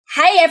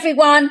Hey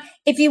everyone,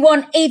 if you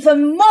want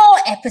even more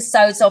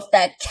episodes of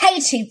the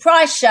Katie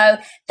Price Show,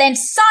 then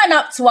sign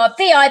up to our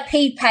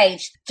VIP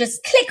page.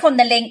 Just click on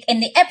the link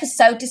in the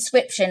episode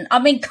description. I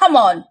mean, come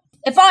on.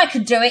 If I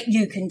can do it,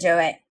 you can do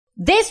it.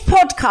 This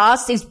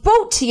podcast is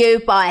brought to you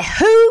by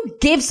Who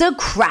Gives a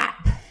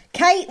Crap?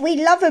 Kate, we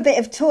love a bit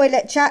of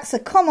toilet chat, so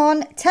come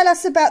on, tell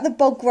us about the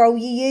bog roll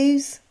you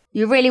use.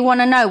 You really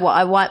want to know what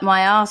I wipe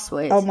my arse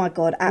with? Oh my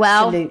God,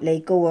 absolutely. Well,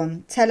 go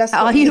on, tell us.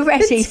 Are you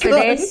ready for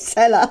this?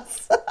 Tell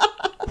us.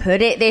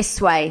 Put it this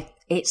way,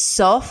 it's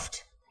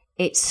soft,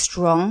 it's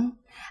strong,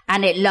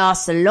 and it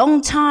lasts a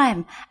long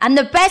time. And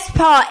the best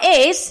part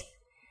is,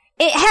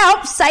 it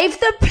helps save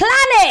the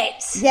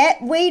planet.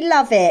 Yeah, we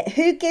love it.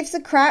 Who gives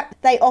a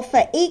crap? They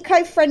offer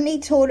eco-friendly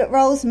toilet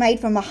rolls made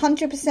from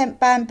 100%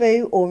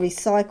 bamboo or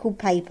recycled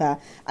paper.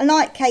 And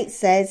like Kate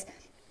says,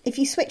 if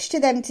you switch to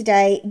them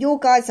today, your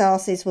guys'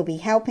 arses will be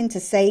helping to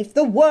save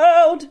the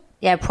world.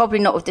 Yeah, probably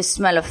not with the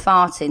smell of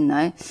farting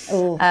though.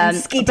 Oh, and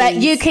skiddies. But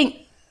you can...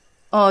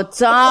 Oh,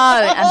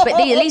 don't. But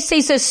at least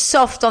these are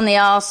soft on the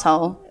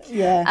arsehole.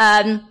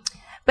 Yeah.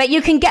 But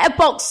you can get a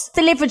box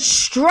delivered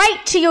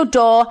straight to your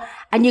door,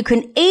 and you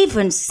can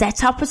even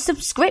set up a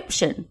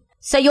subscription.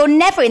 So you're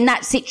never in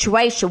that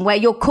situation where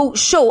you're caught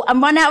short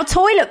and run out of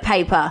toilet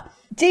paper.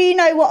 Do you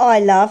know what I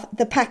love?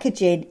 The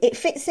packaging. It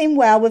fits in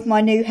well with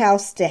my new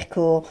house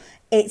decor.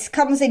 It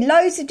comes in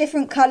loads of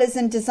different colours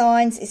and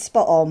designs. It's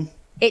spot on.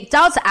 It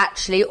does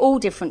actually, all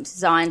different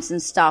designs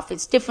and stuff.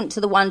 It's different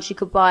to the ones you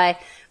could buy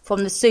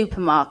from the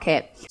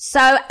supermarket. So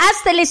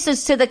as the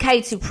listeners to the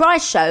Katie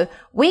Price Show,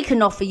 we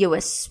can offer you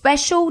a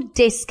special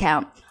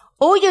discount.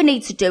 All you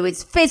need to do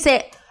is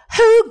visit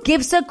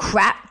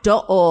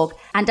whogivesacrap.org,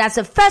 and as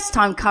a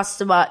first-time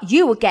customer,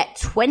 you will get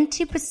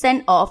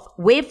 20% off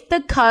with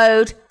the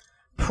code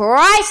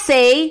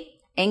PRICEY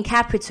in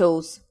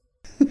capitals.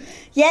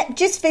 Yeah,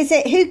 just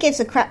visit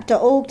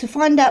whogivesacrap.org to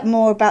find out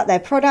more about their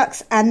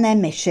products and their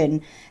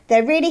mission.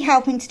 They're really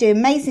helping to do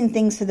amazing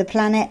things for the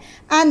planet,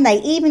 and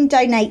they even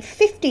donate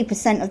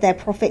 50% of their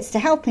profits to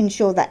help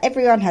ensure that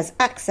everyone has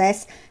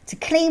access to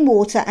clean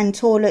water and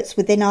toilets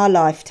within our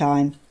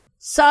lifetime.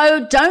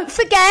 So don't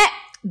forget,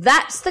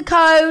 that's the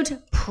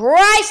code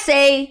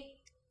PRICEY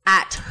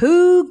at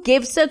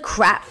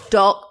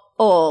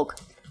whogivesacrap.org.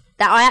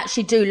 That I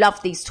actually do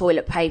love these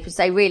toilet papers.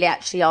 They really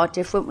actually are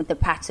different with the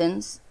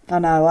patterns. I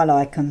know, I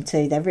like them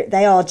too.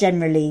 They are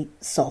generally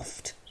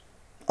soft.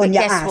 On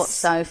your ass. Guess what,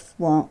 Soph?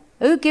 What?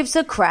 Who gives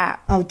a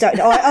crap? Oh, don't.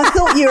 I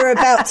thought you were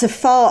about to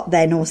fart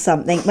then or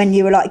something when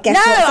you were like, guess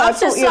what? So I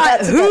was just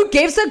like, who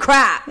gives a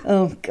crap?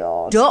 Oh,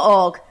 God.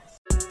 .org.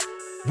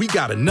 We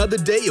got another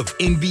day of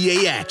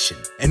NBA action.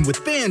 And with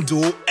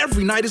FanDuel,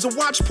 every night is a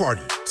watch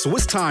party. So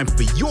it's time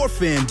for your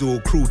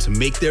FanDuel crew to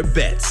make their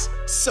bets.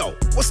 So,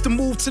 what's the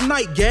move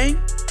tonight,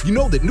 gang? You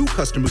know that new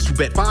customers who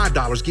bet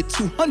 $5 get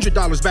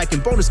 $200 back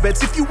in bonus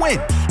bets if you win.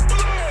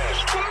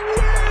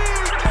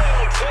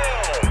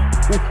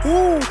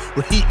 Woohoo!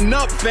 We're heating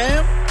up,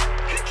 fam.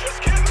 You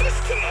just can't miss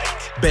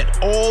tonight. Bet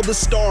all the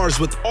stars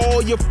with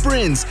all your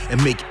friends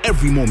and make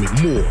every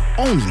moment more.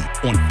 Only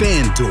on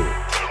FanDuel.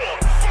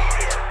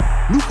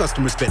 New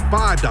customers bet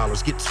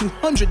 $5 get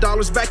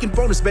 $200 back in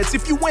bonus bets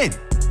if you win.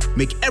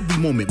 Make every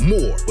moment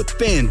more with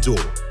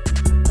FanDuel.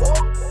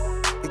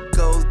 It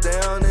goes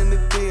down in the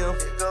DM.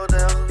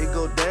 It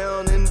go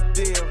down in the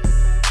DM.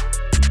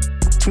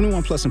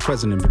 21 plus and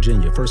present in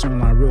Virginia. First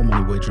online real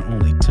money wager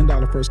only.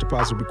 $10 first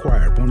deposit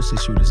required. Bonus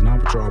issued is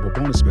non-withdrawable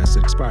bonus vest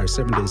that expires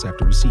 7 days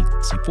after receipt.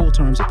 See full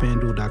terms at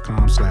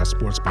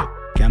FanDuel.com/sportsbook.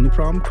 Gambling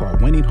problem? Call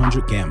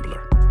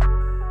 1-800-GAMBLER.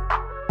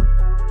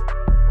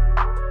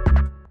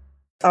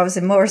 I was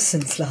in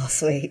Morrison's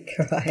last week,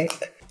 right?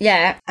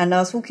 Yeah. And I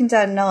was walking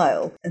down an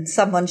aisle and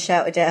someone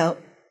shouted out,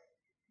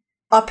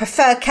 I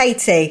prefer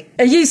Katie.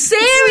 Are you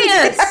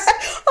serious?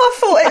 I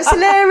thought it was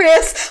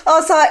hilarious. I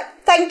was like,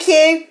 thank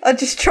you. I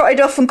just trotted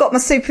off and got my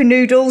super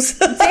noodles.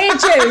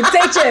 Did you?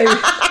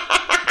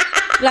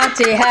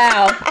 Bloody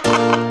hell.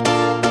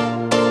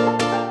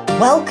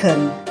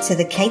 Welcome to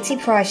the Katie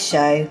Price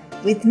Show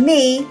with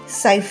me,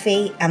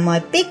 Sophie, and my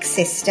big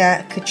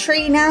sister,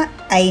 Katrina,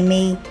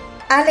 Amy,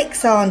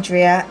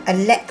 Alexandria,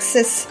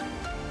 Alexis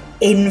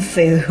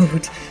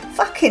Infield.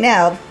 Fucking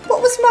hell.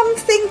 What was Mum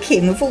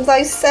thinking with all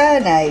those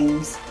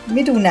surnames?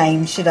 Middle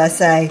names, should I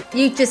say?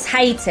 You just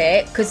hate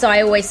it because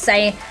I always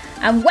say,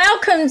 and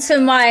welcome to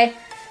my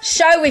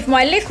show with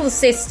my little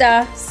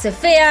sister,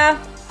 Sophia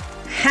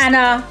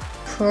Hannah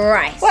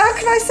Price. Well, how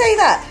can I say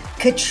that?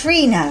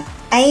 Katrina,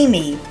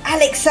 Amy,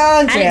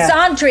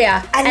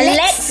 Alexandria,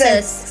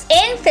 Alexis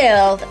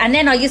Infield. And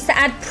then I used to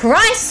add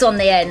Price on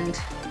the end.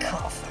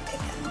 God, fucking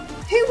hell.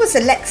 Who was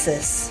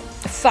Alexis?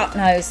 Fuck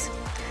knows.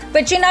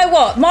 But you know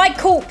what? My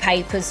court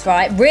papers,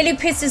 right, really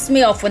pisses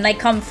me off when they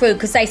come through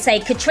because they say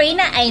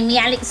Katrina, Amy,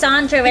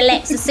 Alexandra,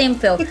 Alexis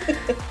Infield.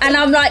 And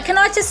I'm like, can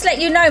I just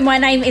let you know my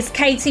name is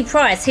Katie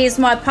Price? Here's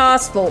my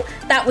passport.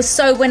 That was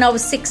so when I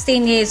was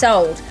 16 years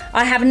old.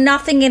 I have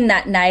nothing in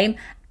that name.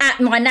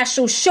 My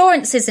national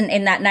insurance isn't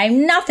in that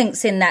name.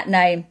 Nothing's in that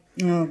name.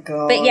 Oh,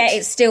 God. But yeah,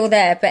 it's still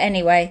there. But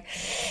anyway.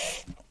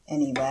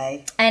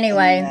 Anyway.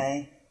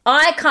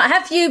 I can't.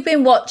 Have you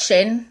been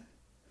watching?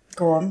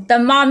 Go on. The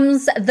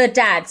Mums, the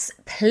Dads,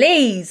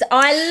 please.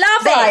 I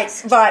love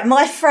it. Right.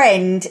 My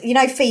friend, you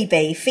know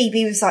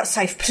Phoebe was like,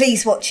 Soph,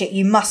 please watch it.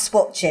 You must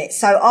watch it.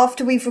 So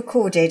after we've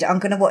recorded, I'm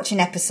going to watch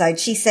an episode.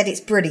 She said it's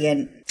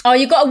brilliant. Oh,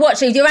 you got to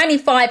watch it. You're only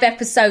 5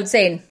 episodes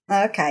in.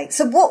 Okay.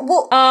 So what?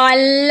 Oh, I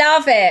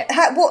love it.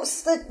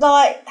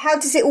 How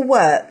does it all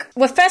work?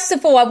 Well, first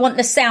of all, I want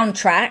the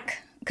soundtrack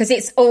because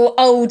it's all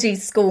oldie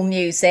school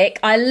music.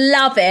 I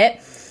love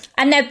it.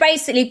 And they're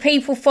basically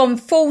people from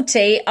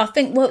 40, I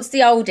think, what's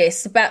the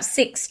oldest? About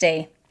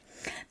 60.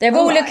 They're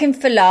all looking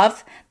for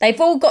love. They've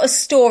all got a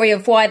story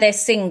of why they're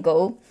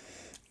single.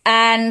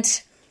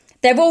 And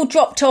they're all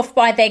dropped off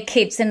by their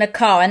kids in the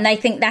car. And they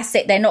think that's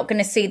it. They're not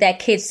going to see their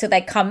kids till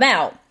they come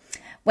out.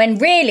 When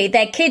really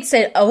their kids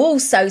are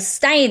also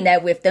staying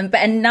there with them,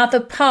 but another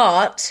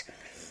part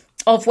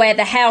of where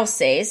the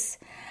house is,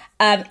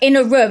 in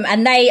a room.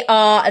 And they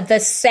are the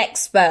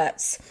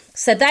sexperts.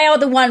 So they are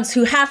the ones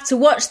who have to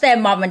watch their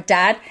mum and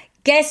dad,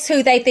 guess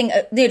who they think,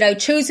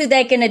 choose who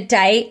they're going to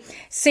date,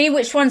 see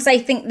which ones they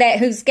think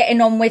who's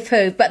getting on with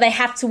who. But they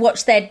have to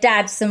watch their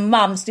dads and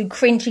mums do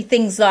cringy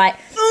things like,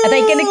 are they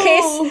going to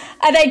kiss?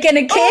 Are they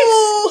going to kiss?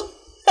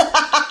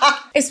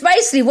 It's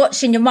basically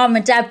watching your mum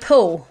and dad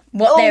pull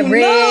what they're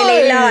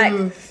really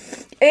like.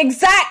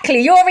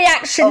 Exactly. Your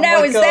reaction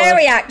now is their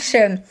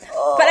reaction.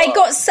 But they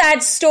got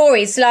sad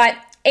stories. Like,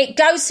 it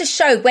goes to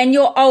show when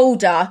you're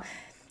older,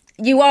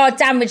 you are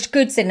damaged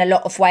goods in a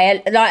lot of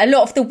ways. Like, a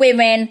lot of the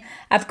women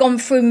have gone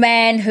through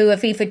men who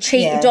have either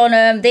cheated on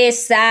them,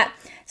 this, that.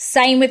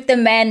 Same with the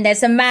men.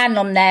 There's a man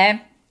on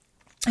there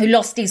who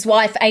lost his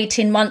wife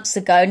 18 months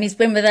ago and he's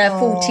been with her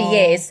 40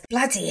 years.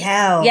 Bloody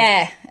hell.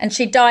 Yeah, and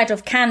she died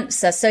of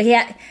cancer. So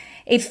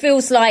it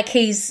feels like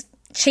he's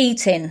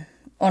cheating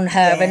on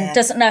her and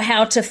doesn't know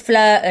how to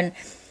flirt. And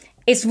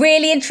it's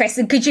really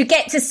interesting because you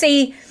get to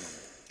see,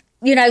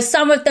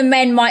 some of the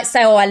men might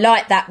say, oh, I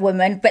like that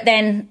woman, but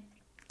then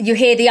you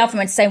hear the other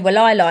one saying, well,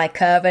 I like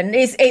her. And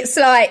it's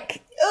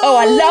like, oh,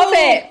 I love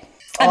it.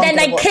 And then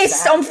they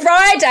kissed on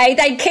Friday.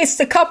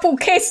 A couple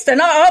kissed. And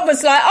I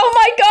was like, oh,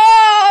 my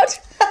God.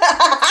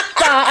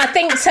 But I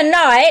think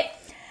tonight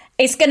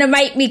it's going to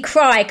make me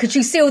cry because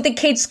you see all the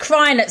kids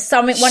crying at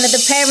something one of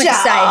the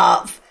parents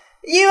say.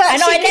 You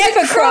actually and I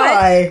never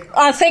cry.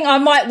 I think I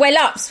might well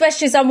up,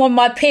 especially as I'm on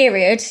my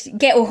period.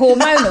 Get all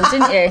hormonal,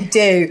 didn't you?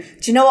 Do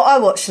you know what I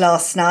watched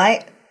last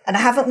night? And I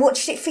haven't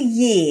watched it for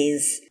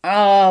years.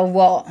 Oh,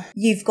 what?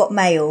 You've Got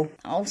Mail.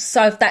 Oh,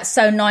 so that's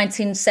so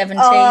 1970s.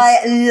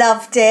 I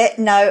loved it.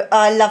 No,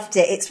 I loved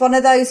it. It's one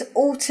of those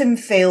autumn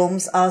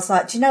films. I was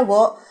like, do you know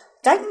what?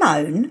 Don't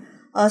moan.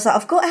 I was like,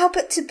 I've got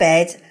Albert to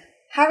bed.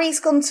 Harry's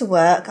gone to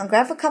work. I'm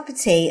going to have a cup of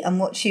tea and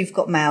watch You've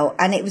Got Mail.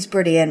 And it was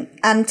brilliant.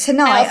 And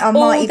tonight I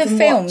might even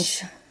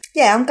watch.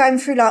 Yeah, I'm going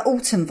through like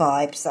autumn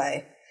vibes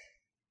though.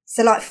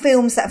 So like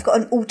films that have got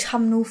an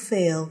autumnal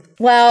feel.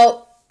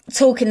 Well,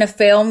 talking of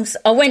films,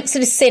 I went to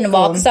the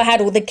cinema because I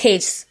had all the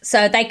kids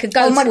so they could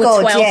go to a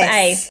 12A.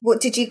 Yes. What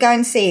did you go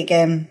and see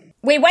again?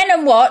 We went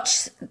and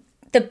watched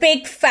The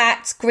Big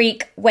Fat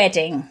Greek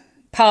Wedding,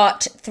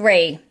 Part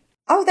 3.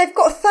 Oh, they've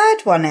got a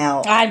third one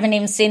out. I haven't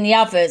even seen the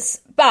others.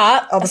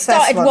 But I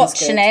started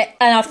watching it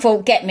and I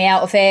thought, get me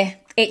out of here.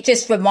 It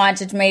just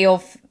reminded me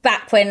of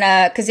back when,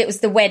 because it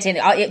was the wedding,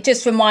 it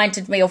just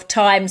reminded me of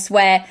times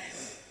where,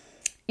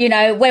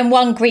 when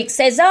one Greek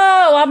says,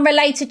 oh, I'm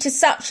related to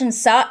such and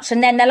such.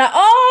 And then they're like,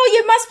 oh,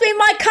 you must be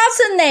my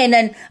cousin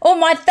then. Or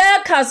my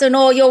third cousin.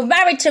 Or you're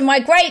married to my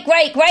great.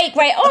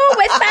 Oh,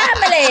 we're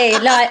family.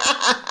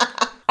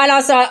 And I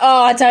was like,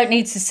 oh, I don't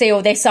need to see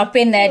all this. I've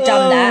been there,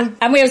 done that.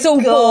 And we was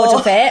all bored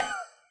of it.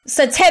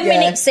 So 10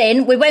 minutes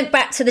in, we went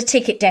back to the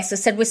ticket desk. I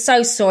said, we're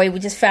so sorry. We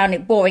just found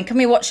it boring. Can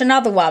we watch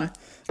another one?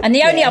 And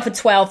the only other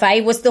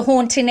 12A was The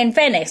Haunting in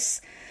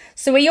Venice.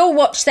 So we all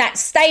watched that,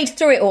 stayed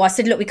through it all. I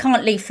said, look, we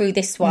can't leave through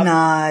this one.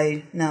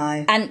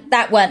 No. And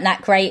that weren't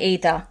that great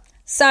either.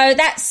 So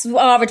that's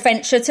our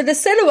adventure to the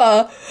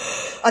cinema.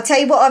 I'll tell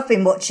you what I've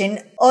been watching.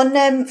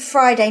 On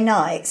Friday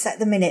nights at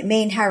the minute,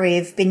 me and Harry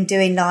have been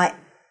doing like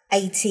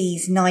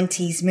 80s,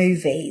 90s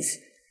movies.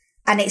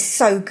 And it's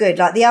so good.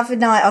 Like the other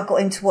night I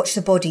got him to watch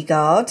The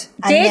Bodyguard.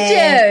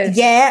 Did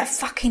you? Yeah,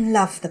 fucking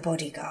love The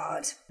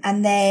Bodyguard.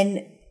 And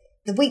then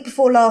the week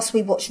before last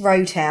we watched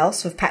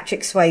Roadhouse with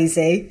Patrick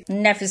Swayze.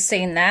 Never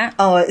seen that.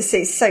 Oh,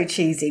 it's so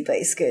cheesy, but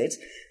it's good.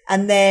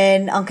 And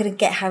then I'm going to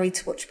get Harry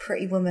to watch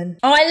Pretty Woman.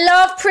 Oh, I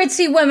love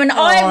Pretty Woman.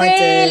 I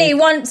really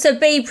want to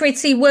be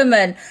Pretty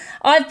Woman.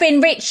 I've been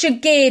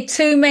Richard Gere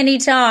too many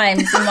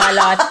times in my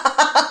life.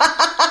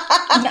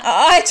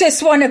 I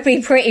just want to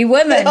be Pretty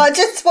Woman. I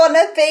just want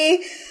to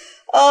be,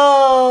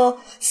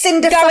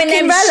 Cinder fucking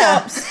them Rella.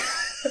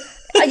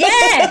 shops.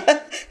 Yeah.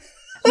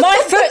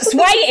 My foot's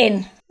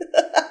waiting.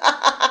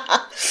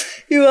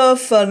 You are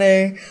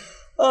funny.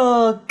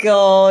 Oh,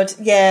 God.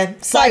 Yeah.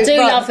 So I do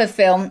love a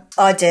film.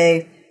 I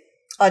do.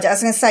 I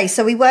was going to say,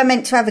 so we were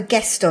meant to have a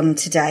guest on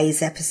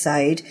today's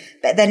episode,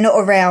 but they're not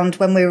around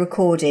when we're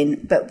recording,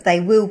 but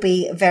they will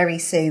be very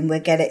soon.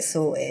 We'll get it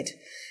sorted.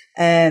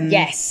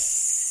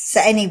 Yes. So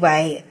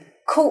anyway,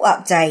 court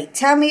update.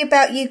 Tell me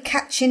about you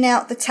catching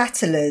out the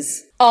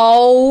tattlers.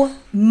 Oh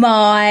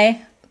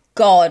my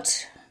God.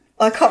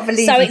 I can't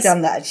believe you've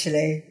done that,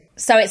 actually.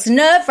 So it's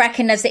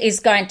nerve-wracking as it is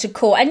going to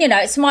court. And, you know,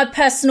 it's my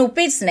personal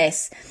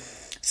business.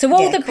 So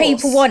all the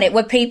people on it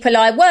were people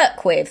I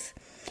work with.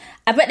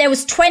 But there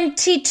was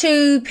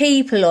 22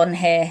 people on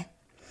here.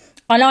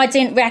 And I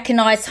didn't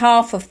recognise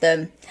half of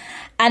them.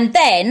 And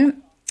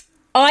then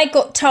I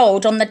got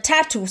told on the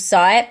tattle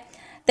site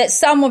that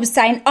someone was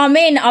saying, I'm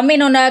in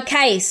on her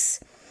case.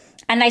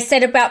 And they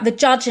said about the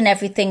judge and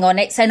everything on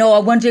it, saying, I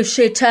wonder if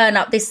she'll turn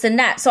up, this and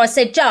that. So I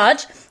said,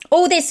 Judge,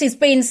 all this is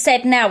being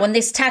said now on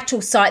this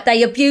tattle site.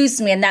 They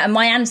abused me and that, and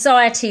my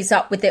anxiety's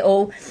up with it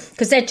all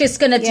because they're just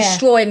going to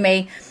destroy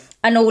me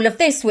and all of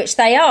this, which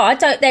they are.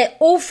 They're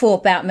awful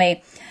about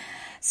me.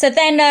 So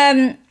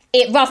then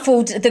it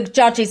ruffled the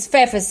judge's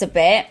feathers a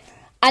bit.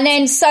 And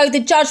then so the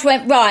judge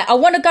went, right, I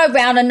want to go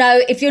round and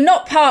know if you're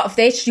not part of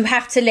this, you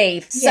have to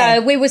leave. Yeah.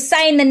 So we were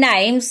saying the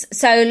names.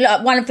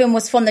 So one of them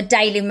was from the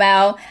Daily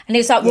Mail. And he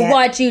was like, well,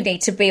 why do you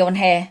need to be on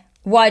here?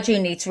 Why do you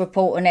need to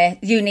report on here?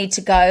 You need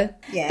to go.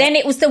 Yeah. Then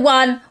it was the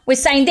one, we're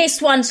saying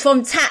this one's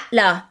from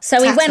Tatler.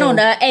 So he went on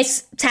her,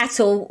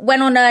 Tattle,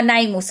 went on her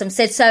name or something,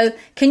 said, so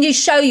can you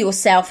show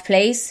yourself,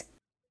 please?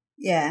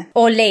 Yeah.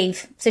 Or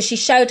leave. So she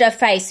showed her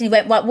face and he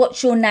went, right,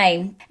 what's your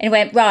name? And he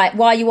went, right,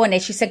 why are you on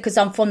here? She said, because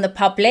I'm from the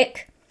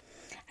public.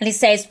 And he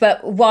says,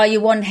 but why are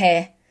you on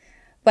here?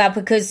 Well,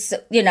 because,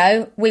 you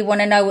know, we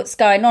want to know what's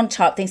going on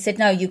type thing. He said,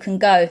 no, you can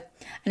go.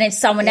 And then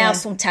someone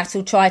else from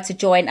Tattle tried to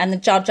join and the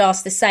judge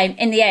asked the same.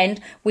 In the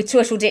end, we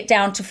twistled it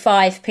down to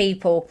 5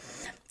 people.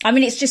 I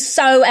mean, it's just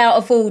so out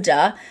of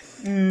order.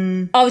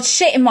 I was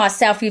shitting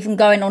myself even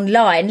going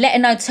online, let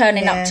alone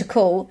turning up to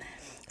court.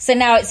 So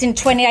now it's in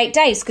 28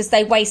 days because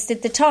they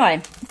wasted the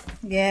time.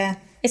 Yeah.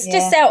 It's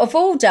just out of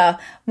order.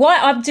 Why?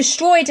 I'm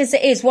destroyed as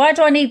it is. Why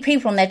do I need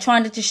people on there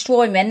trying to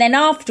destroy me? And then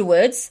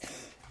afterwards,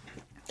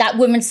 that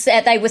woman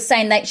said, they were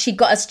saying that she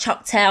got us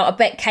chucked out. I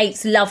bet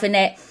Kate's loving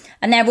it.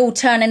 And they're all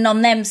turning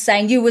on them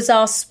saying, you was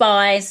our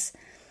spies.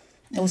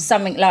 Or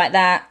something like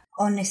that.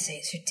 Honestly,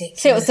 it's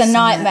ridiculous. So it was a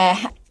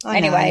nightmare.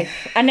 Anyway.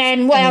 And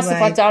then what else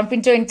have I done? I've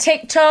been doing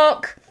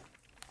TikTok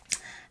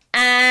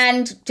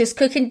and just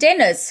cooking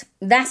dinners.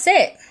 That's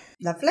it.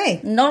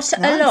 Lovely. Not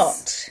a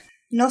lot.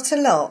 Not a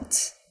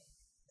lot.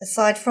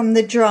 Aside from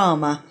the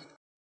drama.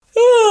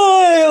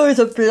 Oh, it was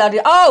a bloody...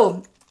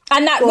 Oh,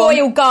 and that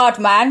Royal Guard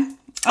man.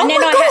 And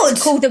then I had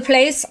to call the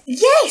police.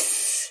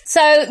 Yes.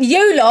 So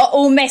you lot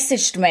all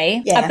messaged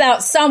me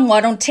about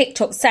someone on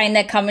TikTok saying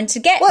they're coming to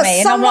get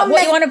me. And I'm like,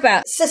 what are you on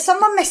about? So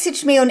someone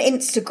messaged me on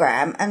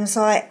Instagram and was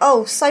like,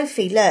 oh,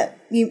 Sophie, look,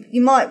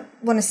 you might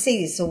want to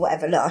see this or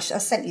whatever. Look, I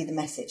sent you the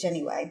message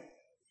anyway.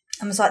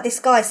 And was like, this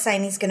guy's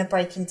saying he's going to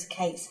break into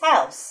Kate's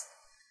house.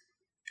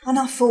 And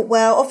I thought,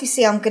 well,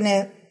 obviously I'm going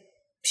to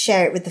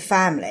share it with the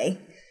family.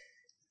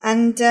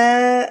 And,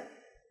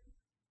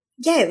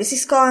 it was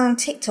this guy on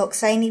TikTok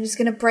saying he was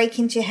going to break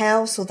into your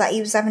house or that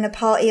he was having a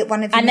party at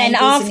one of your neighbours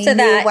and he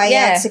knew a way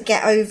out to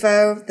get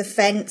over the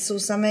fence or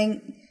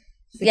something.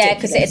 Yeah,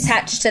 because it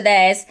attached to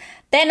theirs.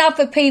 Then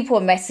other people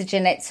were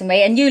messaging it to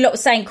me and you lot were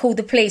saying call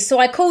the police. So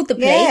I called the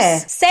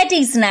police, said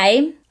his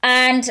name,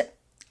 and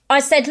I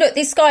said, look,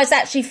 this guy's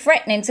actually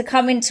threatening to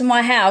come into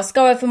my house,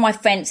 go over my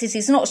fences.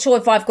 He's not sure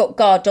if I've got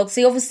guard dogs.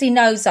 He obviously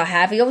knows I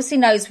have. He obviously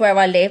knows where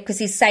I live because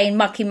he's saying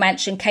Mucky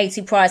Mansion,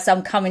 Katie Price,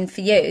 I'm coming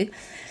for you.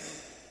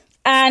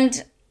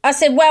 And I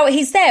said, well,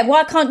 he's there.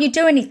 Why can't you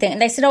do anything?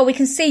 And they said, oh, we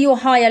can see your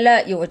high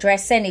alert, your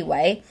address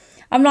anyway.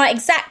 I'm like,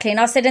 exactly. And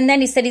I said, and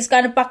then he said he's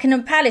going to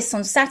Buckingham Palace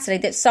on Saturday,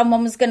 that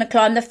someone was going to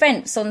climb the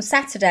fence on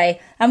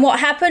Saturday. And what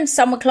happened?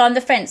 Someone climbed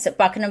the fence at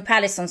Buckingham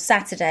Palace on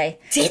Saturday.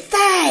 Did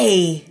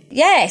they?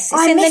 Yes,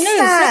 it's in the news.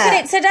 That. Look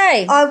at it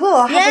today. I will.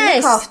 I'll have a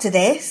look after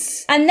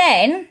this. And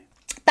then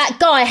that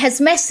guy has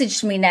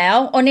messaged me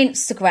now on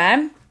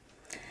Instagram.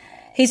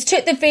 He's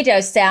took the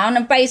videos down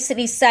and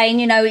basically saying,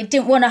 you know, he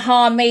didn't want to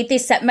harm me,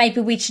 this, that,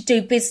 maybe we should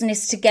do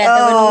business together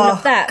and all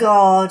of that. Oh,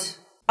 God.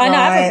 I know,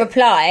 I haven't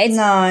replied.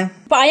 No.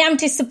 But I am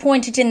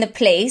disappointed in the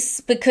police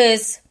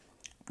because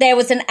there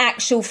was an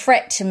actual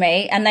threat to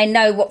me and they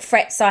know what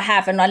threats I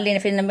have and I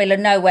live in the middle of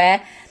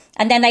nowhere.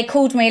 And then they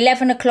called me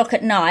 11 o'clock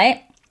at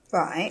night.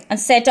 Right. And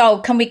said, oh,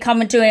 can we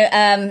come and do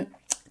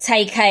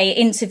take a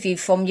interview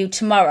from you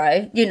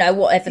tomorrow, you know,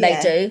 whatever they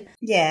do.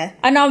 Yeah.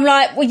 And I'm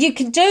like, well, you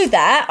can do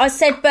that. I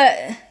said, but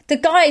the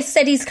guy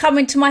said he's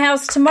coming to my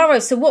house tomorrow.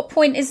 So what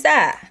point is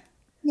that?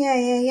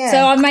 Yeah. So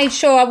I made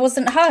sure I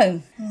wasn't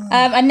home.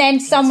 And then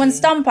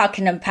someone's done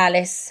Buckingham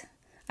Palace.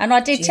 And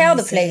I did tell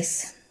the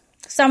police.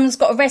 Someone's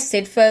got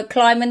arrested for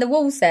climbing the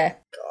walls there.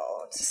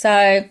 God.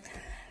 So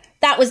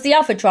that was the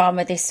other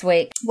drama this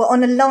week. Well,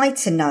 on a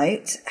lighter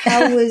note,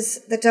 how was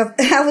the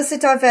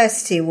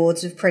Diversity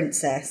Awards with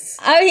Princess?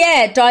 Oh,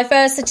 yeah,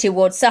 Diversity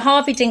Awards. So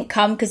Harvey didn't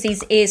come because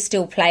his ear's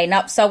still playing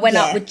up. So I went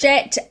up with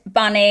Jet,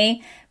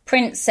 Bunny,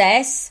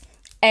 Princess,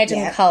 Ed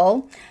and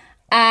Cole.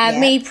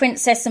 Me,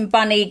 Princess and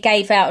Bunny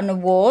gave out an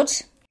award.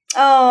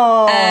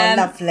 Oh,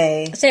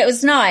 lovely. So it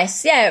was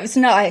nice. Yeah, it was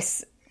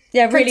nice.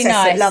 Yeah, really Princess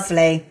nice.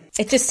 Lovely.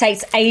 It just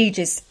takes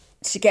ages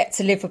to get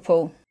to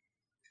Liverpool.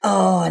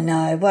 Oh,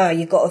 no. Well,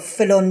 you've got a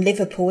full-on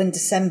Liverpool in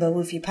December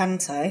with your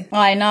panto.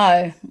 I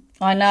know.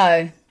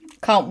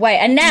 Can't wait.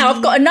 And now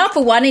I've got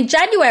another one in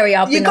January.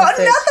 You've got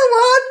another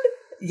one?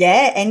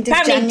 Yeah, end of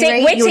Apparently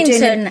January. Dick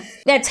Whittington.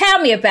 Yeah, tell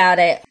me about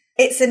it.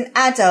 It's an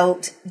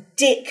adult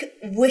Dick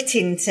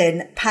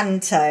Whittington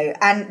panto.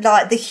 And,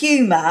 like, the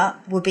humour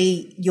will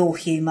be your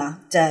humour,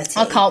 dirty.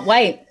 I can't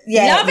wait.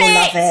 Yeah, love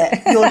it.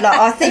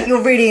 I think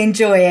you'll really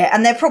enjoy it.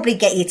 And they'll probably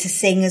get you to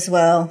sing as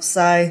well.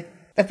 So,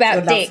 about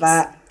you'll dicks.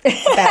 love that.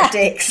 About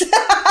dicks.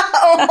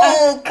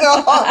 Oh,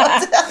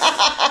 God.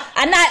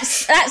 And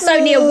that's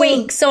only a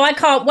week, so I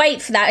can't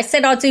wait for that. I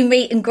said I'll do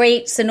meet and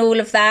greets and all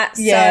of that.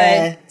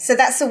 Yeah. So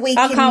that's a week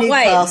in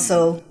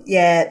Newcastle. Wait.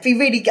 Yeah, it'd be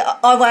really good.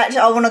 I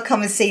want to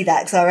come and see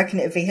that because I reckon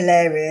it'd be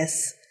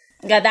hilarious.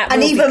 Yeah, that would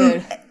be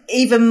good.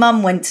 Even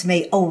Mum went to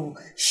me, oh,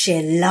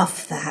 she'll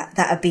love that.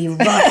 That'd be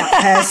right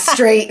up her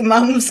street.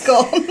 Mum's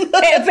gone. It'd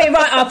be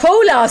right up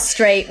all our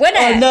street, wouldn't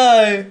it?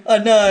 I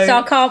know. So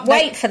I can't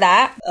wait for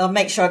that. I'll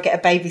make sure I get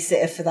a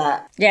babysitter for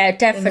that. Yeah,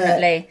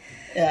 definitely.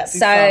 Yeah,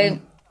 so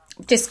fun.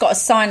 Just got to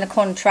sign the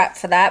contract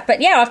for that.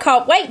 But yeah, I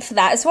can't wait for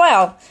that as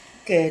well.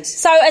 Good.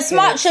 So as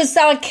much as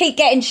I keep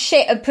getting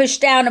shit and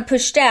pushed down,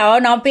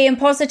 I'm being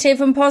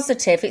positive.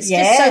 It's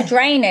just so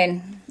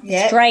draining.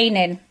 It's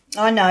draining.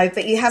 I know,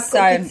 but you have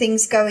got good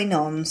things going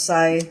on,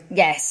 so...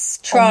 Yes,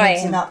 trying.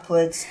 Onwards and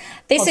upwards.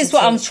 This Positive. is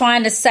what I'm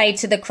trying to say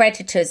to the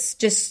creditors.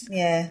 Just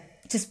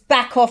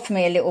back off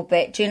me a little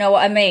bit. Do you know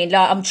what I mean?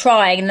 Like, I'm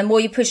trying, and the more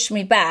you push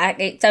me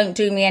back, it don't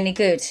do me any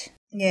good.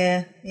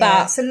 Yeah,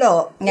 but it's a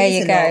lot. There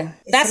you go.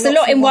 That's a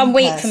lot in one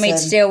week for me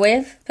to deal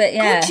with, but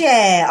yeah. God,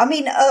 yeah. I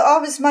mean, I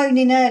was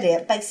moaning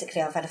earlier.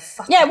 Basically, I've had a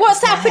fucking... Yeah,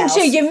 what's happened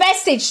to you? You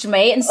messaged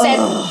me and said,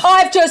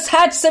 I've just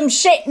had some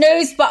shit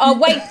news, but I'll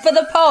wait for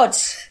the pod.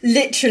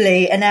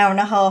 Literally an hour and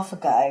a half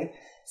ago.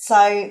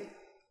 So,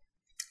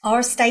 our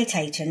estate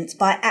agent,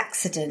 by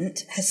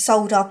accident, has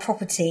sold our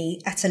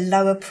property at a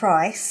lower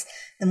price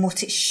than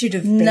what it should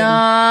have been.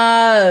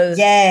 No.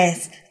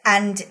 Yes.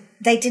 And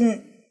I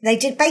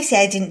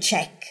didn't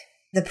check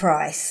the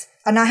price.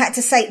 And I had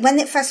to say, when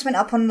it first went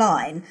up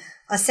online,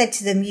 I said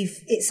to them,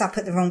 it's up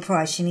at the wrong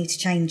price. You need to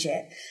change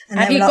it. And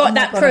have you got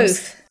that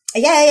proof?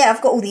 Yeah.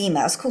 I've got all the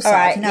emails. Of course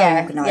I have. You know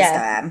how organised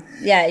I am.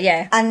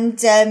 Yeah.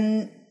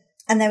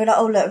 And they were like,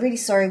 oh, look, really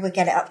sorry, we'll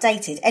get it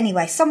updated.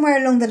 Anyway,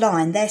 somewhere along the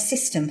line, their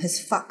system has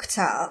fucked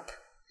up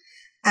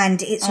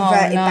and it's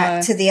reverted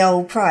back to the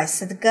old price.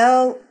 So the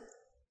girl,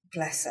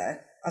 bless her,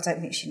 I don't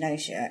think she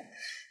knows yet.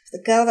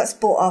 The girl that's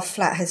bought our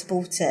flat has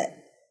bought it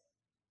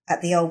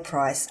at the old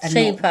price. And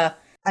cheaper.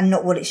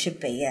 Not what it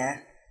should be, yeah.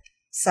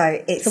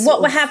 So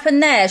what will happen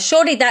there?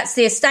 Surely that's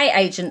the estate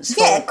agent's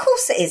fault. Yeah, of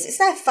course it is. It's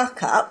their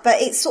fuck up,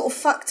 but it's sort of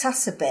fucked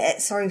us a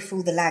bit. Sorry for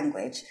all the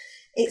language.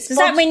 Does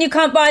that mean you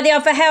can't buy the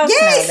other house now?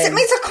 Yes, it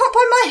means I can't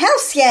buy my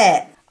house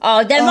yet.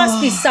 Oh, there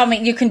must be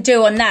something you can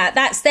do on that.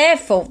 That's their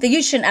fault.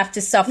 You shouldn't have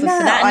to suffer for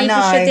that. And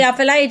neither should the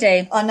other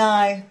lady.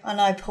 I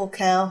know, poor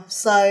cow.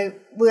 So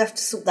we'll have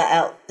to sort that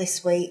out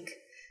this week.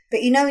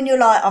 But you know, when you're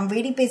like, I'm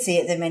really busy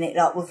at the minute,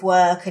 like with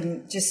work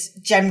and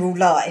just general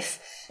life.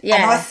 Yeah.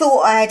 And I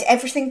thought I had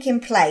everything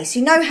in place.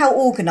 You know how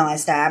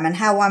organised I am and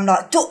how I'm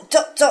like, dot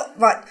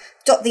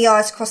the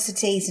I's, cross the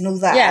T's and all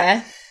that.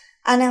 Yeah.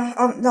 And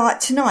I'm like,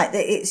 tonight,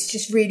 that it's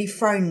just really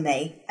thrown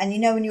me. And you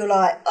know, when you're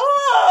like,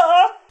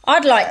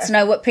 I'd like to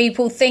know what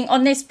people think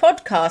on this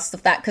podcast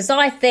of that, because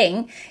I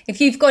think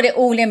if you've got it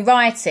all in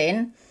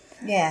writing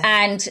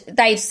and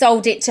they've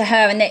sold it to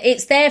her and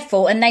it's their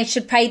fault and they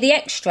should pay the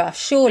extra,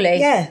 surely.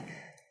 Yeah.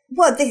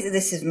 Well,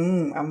 this is,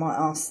 I might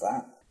ask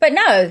that. But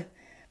no,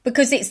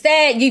 because it's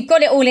there, you've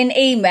got it all in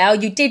email,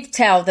 you did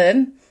tell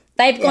them,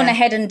 they've gone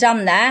ahead and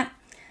done that.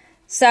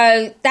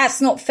 So that's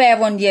not fair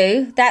on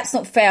you. That's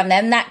not fair on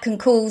them. That can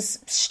cause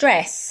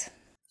stress.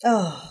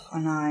 Oh, I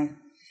know.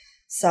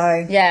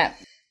 So yeah,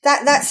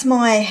 that's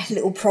my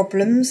little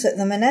problems at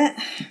the minute.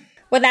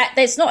 Well,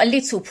 that's not a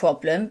little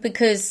problem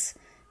because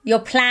you're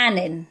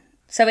planning.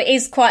 So it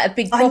is quite a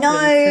big problem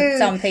for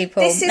some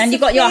people. And you've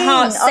got your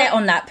heart set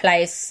on that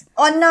place.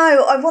 I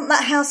know. I want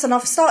that house, and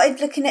I've started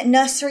looking at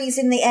nurseries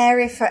in the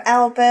area for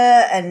Albert,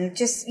 and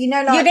just, you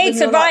know, like you need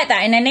to write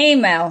that in an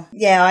email.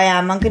 Yeah, I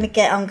am. I'm going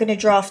to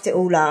draft it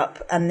all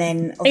up, and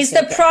then is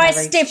the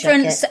price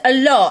difference a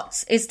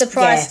lot? Is the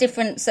price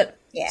difference? So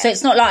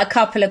it's not like a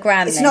couple of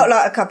grand. It's not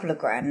like a couple of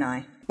grand,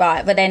 no.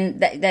 Right, but then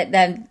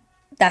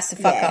that's a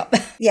fuck up.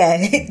 Yeah,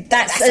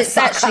 it's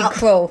actually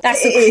cruel.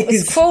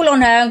 It's cruel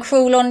on her and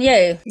cruel on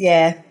you.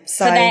 Yeah,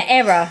 so for their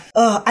error.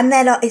 Oh, and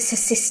they're like, it's a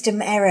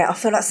system error. I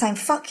feel like saying,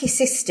 fuck your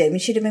system. You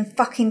should have been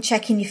fucking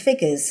checking your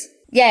figures.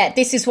 Yeah,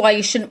 this is why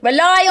you shouldn't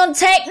rely on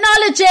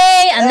technology,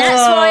 and that's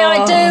why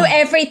I do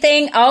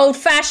everything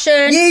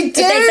old-fashioned. You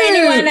do?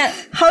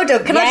 Hold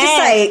on, can I just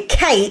say,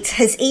 Kate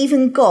has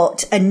even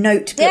got a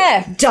notebook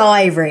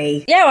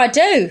diary. Yeah, I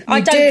do.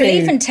 I don't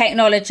believe in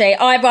technology.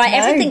 I write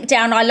everything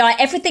down. I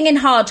like everything in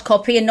hard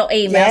copy and not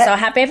emails. I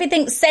have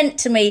everything sent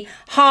to me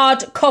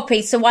hard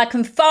copy so I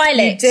can file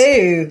it.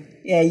 You do.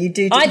 Yeah, you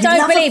do. I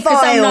don't believe, because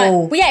I'm like,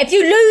 well, yeah, if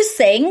you lose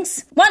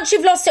things, once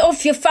you've lost it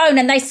off your phone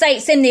and they say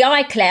it's in the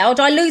iCloud,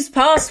 I lose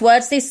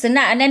passwords, this and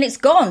that, and then it's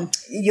gone.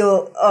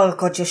 Oh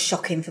God, you're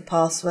shocking for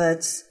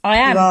passwords. I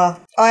am. You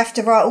are. I have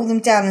to write all them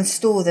down and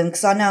store them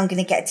because I know I'm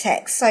going to get a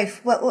text. So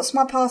what's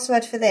my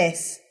password for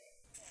this?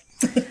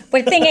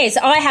 Well, the thing is,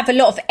 I have a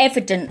lot of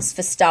evidence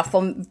for stuff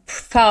on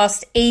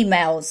past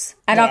emails,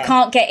 and I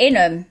can't get in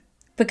them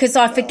because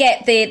I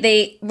forget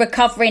the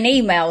recovering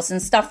emails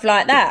and stuff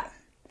like that.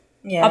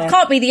 Yeah. I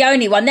can't be the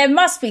only one. There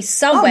must be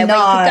somewhere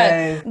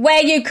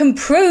where you can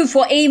prove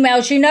what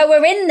emails you know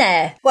are in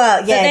there.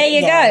 Well, yeah. But there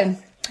you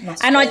go.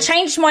 And I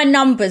changed my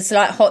numbers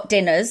like hot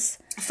dinners.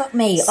 Fuck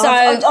me. So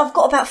I've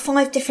got about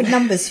 5 different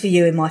numbers for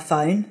you in my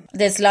phone.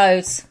 There's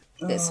loads.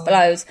 There's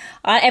loads.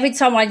 Every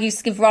time I used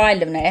to give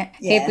Rylan it,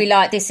 he'd be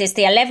like, this is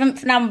the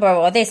 11th number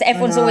or this.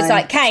 Everyone's always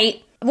like,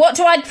 Kate, what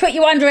do I put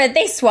you under at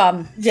this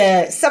one?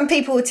 Yeah. Some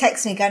people would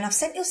text me going, I've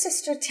sent your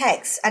sister a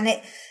text and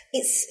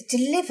it's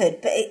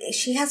delivered, but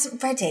she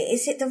hasn't read it.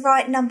 Is it the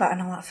right number?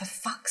 And I'm like, for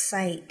fuck's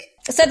sake.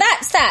 So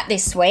that's that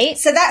this week.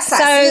 So that's that.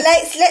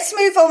 So let's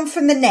move on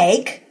from the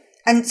neg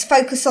and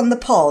focus on the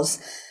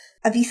pause.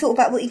 Have you thought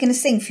about what you're going to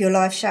sing for your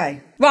live show?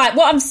 Right,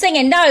 what I'm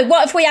singing? No,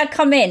 what if we had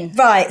come in?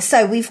 Right,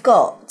 so we've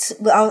got...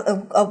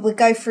 we'll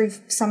go through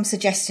some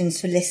suggestions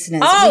for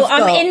listeners. Oh,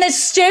 I'm in the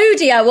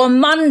studio on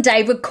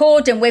Monday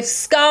recording with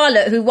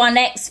Scarlett, who won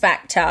X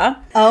Factor.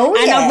 Oh,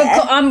 and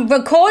yeah. I'm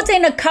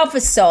recording a cover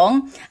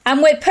song,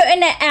 and we're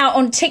putting it out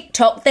on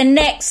TikTok the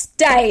next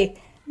day.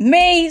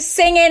 Me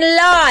singing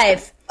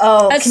live.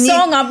 Oh,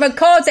 I'm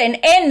recording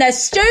in the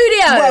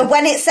studio. Well,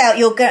 when it's out,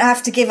 you're going to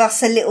have to give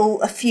us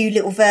a few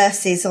little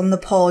verses on the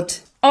pod.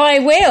 I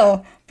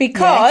will,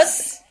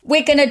 because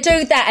we're going to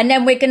do that, and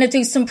then we're going to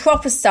do some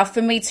proper stuff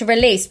for me to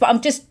release. But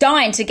I'm just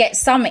dying to get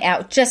something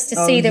out just to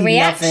see the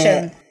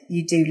reaction. Love it.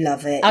 You do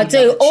love it. I'll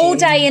do all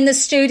day in the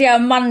studio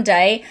on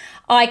Monday.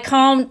 I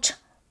can't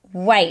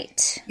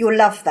wait. You'll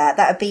love that.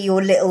 That would be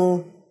your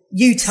little...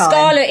 time.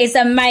 Scarlett is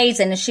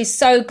amazing, and she's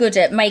so good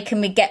at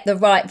making me get the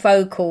right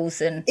vocals.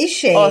 And is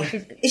she?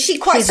 Is she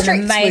quite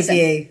strict with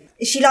you?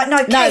 Is she like,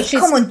 no, Kate,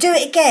 come on, do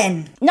it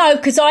again? No,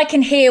 because I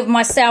can hear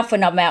myself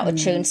when I'm out of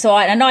tune, so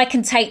I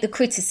can take the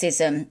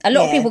criticism. A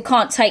lot of people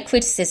can't take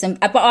criticism,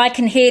 but I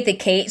can hear the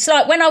key. It's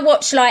like when I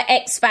watch like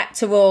X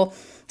Factor or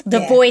The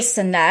Voice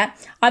and that,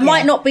 I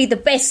might not be the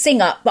best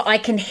singer, but I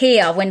can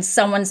hear when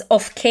someone's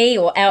off key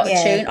or out of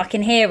tune. I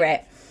can hear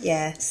it.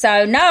 Yeah.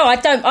 So no, I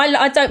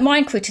don't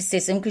mind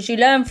criticism because you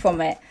learn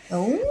from it.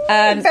 Oh,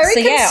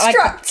 very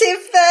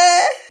constructive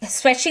there.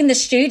 Especially in the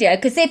studio,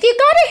 because if you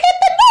gotta hit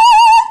the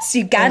notes,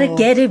 you gotta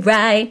get it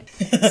right.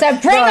 So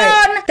bring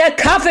on the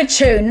cover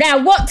tune. Now,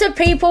 what do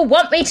people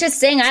want me to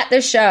sing at the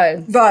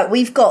show? Right,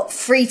 we've got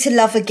Free to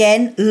Love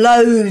Again.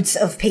 Loads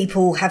of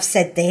people have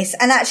said this,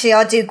 and actually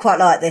I do quite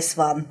like this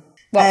one.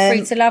 What,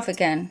 Free to Love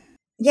Again?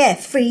 Yeah,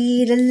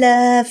 free to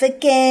love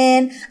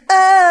again.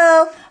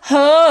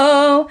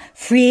 Oh,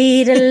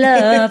 free to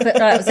love.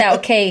 That was out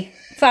of key.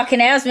 Fucking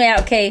hell, me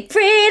out of key.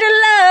 Free to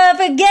love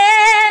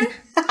again.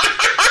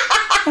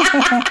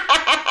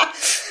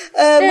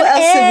 What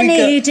else have we got?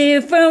 Any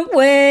different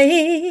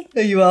way.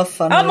 Oh, you are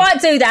funny. I might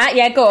do that.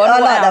 Yeah, go on. I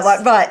like that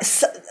one. Right,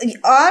 so,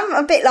 I'm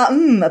a bit like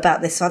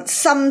about this one.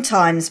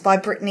 Sometimes by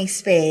Britney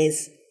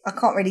Spears. I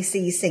can't really see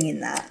you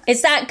singing that.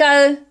 Is that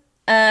go?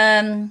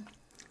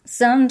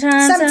 Sometimes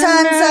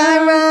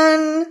I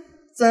run.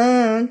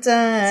 Sometimes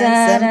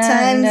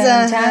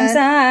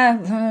I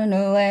run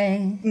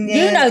away.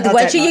 Yeah, you know the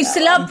words. You used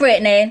to love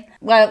Britney.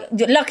 Well,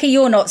 lucky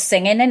you're not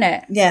singing,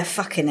 innit? Yeah,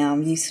 fucking hell,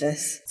 I'm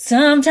useless.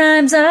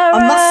 Sometimes I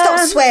must stop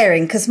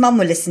swearing because Mum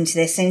will listen to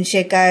this and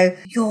she'll go,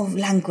 your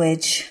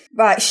language.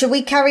 Right, shall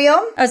we carry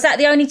on? Oh, is that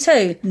the only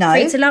two? No,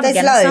 Free to Love there's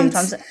Again. loads.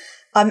 Sometimes.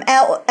 I'm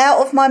out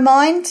of my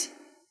mind.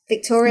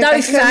 Victoria No,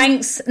 Beckham.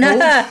 thanks. No.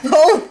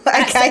 Oh,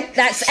 okay.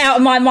 That's out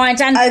of my mind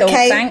and thought,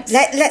 thanks.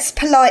 Let's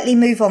politely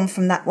move on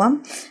from that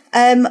one.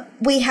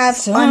 We have...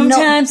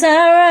 Sometimes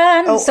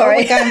I run.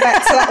 Sorry. We're going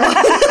back to that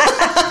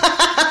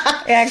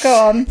one. Yeah, go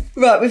on.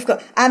 Right, we've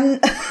got...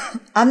 I'm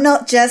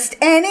not just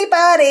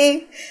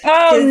anybody.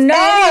 Oh, no.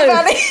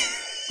 Anybody.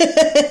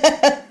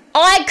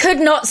 I could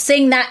not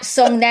sing that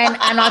song then,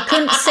 and I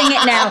couldn't sing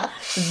it now.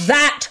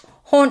 That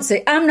haunts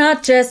it. I'm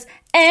not just...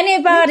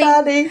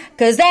 Anybody,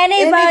 because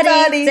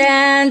anybody.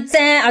 Dan.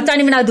 I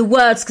don't even know the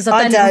words because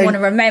I don't even want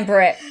to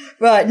remember it.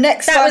 Right,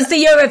 next that one. was the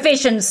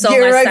Eurovision song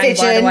I sang,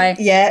 by the way.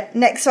 Yeah,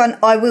 next one,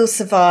 I Will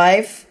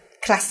Survive.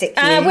 Classic.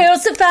 I will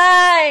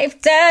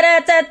survive. Da, da,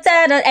 da,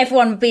 da, da.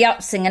 Everyone would be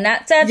up singing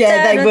that. Da, yeah,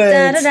 da, they da, would.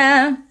 Da, da,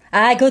 da.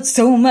 I got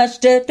so much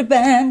da, da,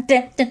 da,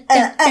 da, da,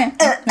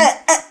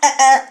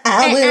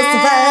 I will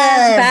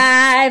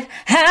survive.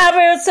 I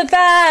will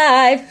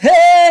survive.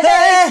 Hey,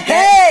 hey,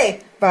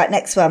 hey. Right,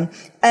 next one.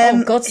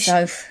 Oh, God,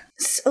 Soph.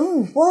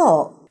 Oh,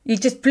 what? You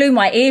just blew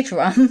my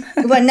eardrum.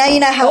 Well, now you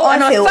know how I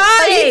feel.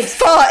 I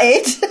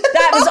farted.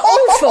 That was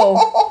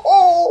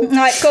awful.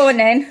 Right, go on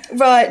then.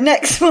 Right,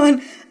 next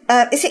one.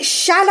 Is it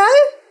Shallow?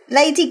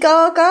 Lady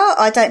Gaga?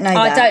 I don't know that.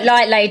 I don't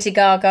like Lady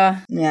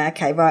Gaga. Yeah,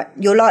 okay, right.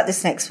 You'll like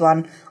this next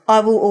one. I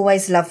Will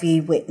Always Love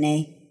You,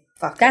 Whitney.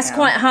 That's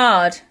quite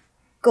hard.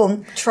 Go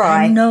on,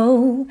 try. I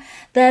know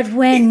that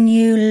when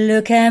you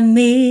look at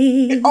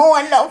me, oh,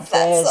 I love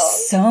that there's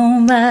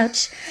song. so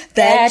much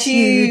that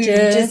you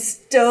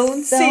just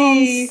don't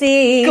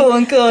see. Go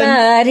on.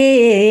 But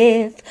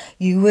if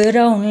you would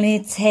only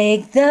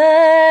take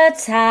the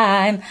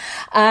time,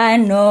 I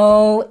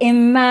know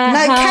in my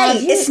heart. No,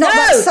 Kate, it's not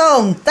that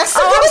song. That's the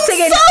wrong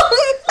song.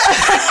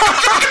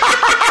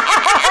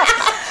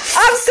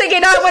 I'm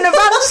singing I Want to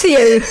Run to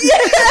You. Yeah.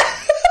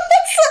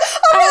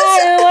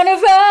 I want to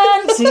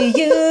run to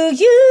you.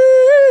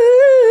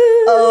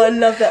 Oh, I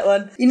love that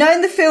one. You know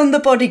in the film The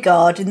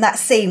Bodyguard, in that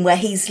scene where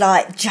he's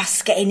like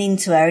just getting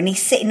into her and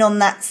he's sitting on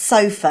that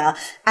sofa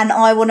and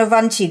I Want to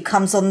Run to You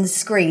comes on the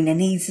screen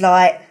and he's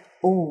like,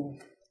 oh,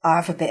 I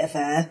have a bit of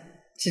her.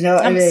 Do you know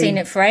what I mean? I haven't seen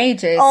it for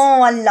ages.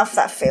 Oh, I love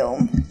that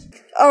film.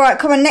 All right,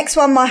 come on, next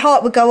one. My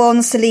Heart Will Go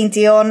On, Celine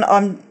Dion.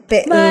 I'm a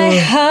bit... My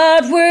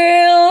heart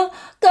will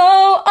go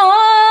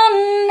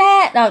on.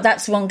 No,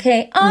 that's wrong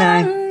key. On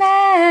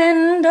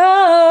and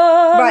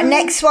on. Right,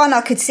 next one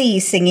I could see you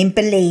singing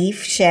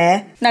Believe,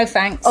 Cher. No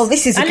thanks. Oh,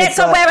 this is a Unless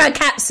good I one. wear a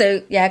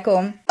catsuit. Yeah, go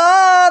on.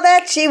 All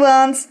that she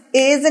wants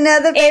is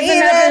another baby.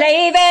 Is another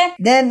lady.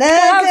 Then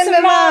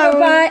tomorrow,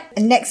 right?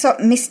 And next up,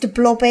 Mr.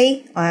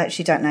 Blobby. I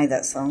actually don't know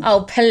that song.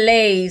 Oh,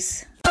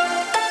 please.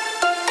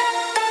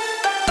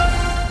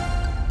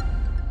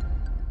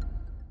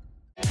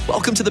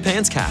 Welcome to the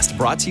Pants Cast,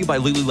 brought to you by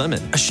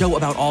Lululemon, a show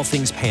about all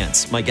things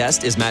pants. My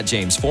guest is Matt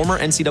James, former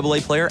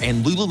NCAA player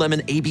and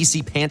Lululemon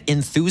ABC pant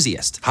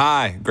enthusiast.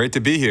 Hi, great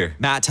to be here.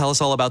 Matt, tell us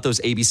all about those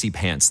ABC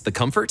pants. The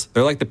comfort?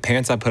 They're like the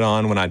pants I put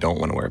on when I don't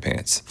want to wear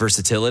pants.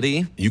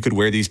 Versatility? You could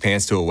wear these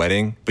pants to a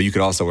wedding, but you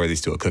could also wear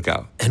these to a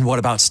cookout. And what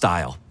about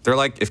style? They're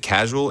like if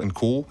casual and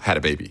cool had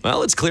a baby.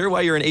 Well, it's clear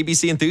why you're an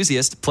ABC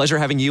enthusiast. Pleasure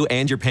having you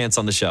and your pants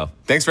on the show.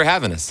 Thanks for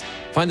having us.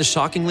 Find the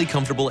shockingly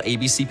comfortable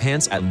ABC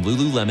pants at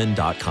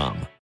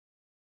Lululemon.com.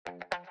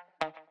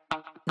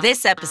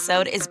 This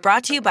episode is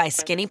brought to you by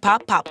Skinny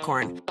Pop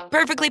Popcorn.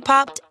 Perfectly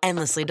popped,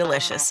 endlessly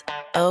delicious.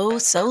 Oh,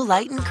 so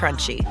light and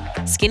crunchy.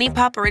 Skinny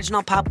Pop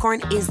Original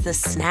Popcorn is the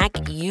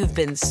snack you've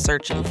been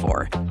searching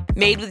for.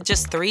 Made with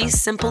just 3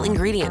 simple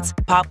ingredients: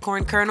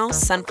 popcorn kernels,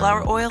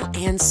 sunflower oil,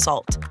 and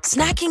salt.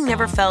 Snacking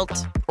never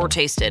felt or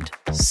tasted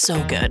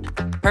so good.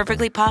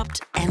 Perfectly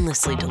popped,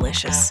 endlessly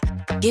delicious.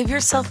 Give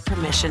yourself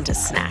permission to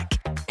snack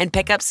and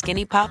pick up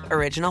Skinny Pop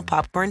Original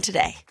Popcorn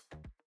today.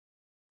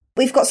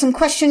 We've got some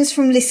questions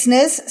from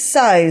listeners.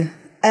 So,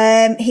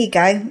 here you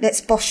go. Let's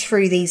bosh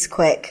through these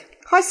quick.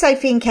 Hi,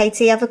 Sophie and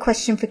Katie. I have a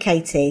question for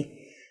Katie.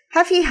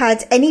 Have you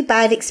had any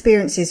bad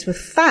experiences with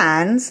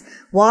fans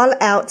while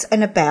out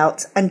and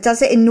about? And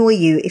does it annoy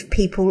you if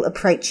people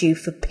approach you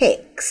for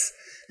pics?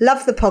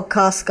 Love the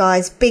podcast,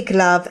 guys. Big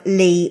love,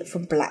 Lee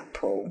from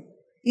Blackpool.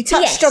 You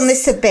touched on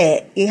this a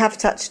bit. You have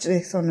touched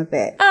this on a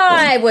bit.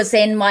 I was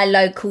in my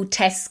local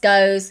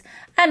Tesco's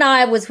and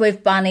I was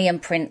with Bunny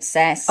and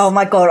Princess. Oh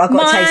my God, I've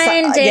got to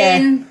taste that.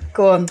 Yeah,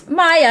 go on.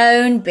 My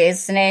own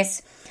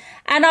business.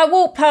 And I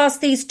walked past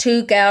these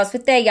 2 girls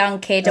with their young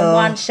kid and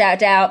one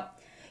shouted out,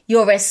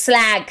 "You're a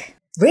slag."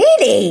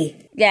 Really?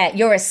 Yeah,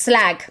 you're a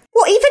slag.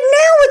 What, even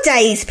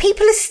nowadays,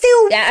 people are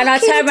still and I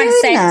turned around and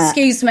said,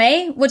 "Excuse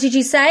me, what did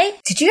you say?"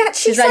 Did you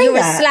actually say like, "You're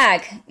that? a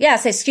slag." Yeah, I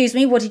said, "Excuse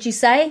me, what did you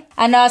say?"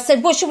 And I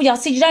said, "What should we?" I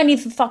said, "You don't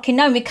even fucking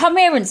know me. Come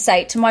here and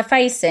say it to my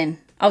face in."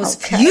 I was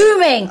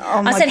fuming.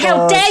 Oh my I said, God.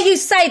 "How dare you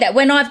say that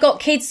when I've got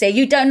kids here?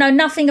 You don't know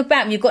nothing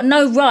about me. You've got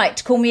no right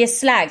to call me a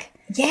slag."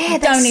 Yeah, you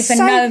don't even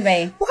know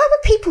me. Why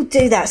would people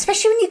do that?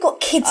 Especially when you've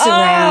got kids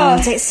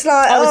around. It's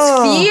like, I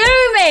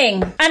was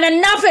fuming. And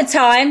another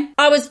time,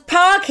 I was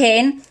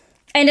parking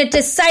in a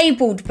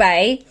disabled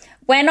bay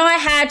when I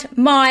had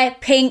my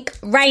pink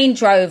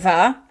Range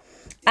Rover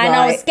and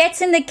I was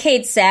getting the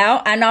kids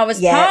out and I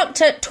was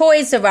parked at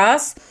Toys R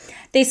Us.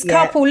 This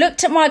couple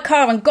looked at my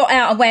car and got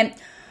out and went,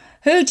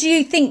 "Who do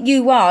you think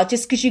you are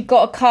just because you've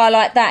got a car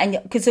like that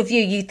and because of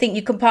you think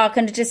you can park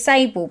in a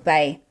disabled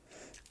bay?"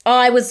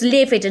 I was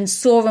livid and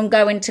saw them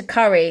go into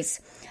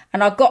Curry's.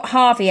 And I got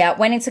Harvey out,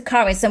 went into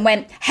Curry's and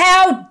went,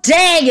 "How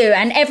dare you?"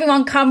 And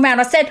everyone come round.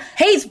 I said,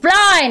 "He's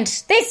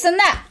blind, this and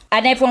that."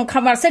 And everyone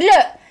come round. I said,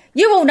 "Look,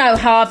 you all know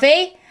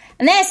Harvey.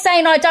 And they're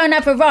saying I don't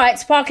have a right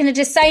to park in a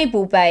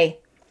disabled bay."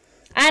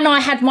 And I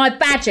had my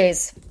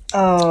badges.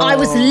 I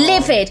was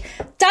livid.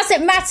 Does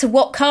it matter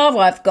what car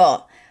I've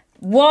got?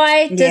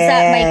 Why does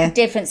that make a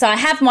difference? I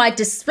have my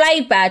display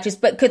badges,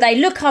 but could they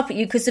look up at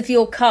you because of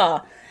your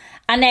car?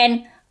 And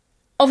then,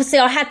 obviously,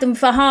 I had them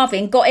for Harvey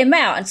and got him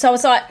out. And so I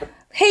was like,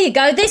 "Here you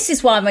go. This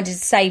is why I'm a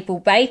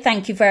disabled bay.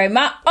 Thank you very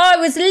much." I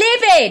was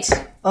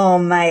livid. Oh,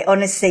 mate,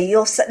 honestly,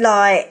 you're so,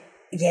 like,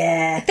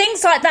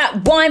 Things like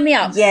that wind me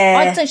up.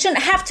 Yeah. I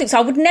shouldn't have to, because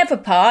I would never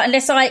park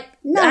unless I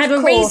had a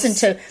of reason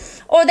course. to.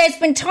 Or there's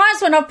been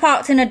times when I've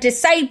parked in a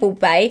disabled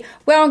bay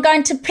where I'm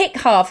going to pick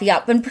Harvey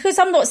up. And because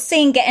I'm not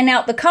seen getting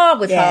out the car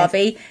with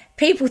Harvey,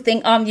 people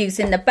think I'm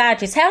using the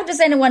badges. How does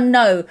anyone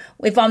know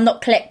if I'm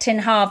not collecting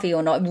Harvey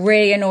or not? It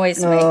really annoys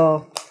me.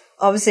 Oh,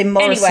 I was in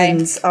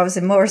Morrison's. Anyway. I was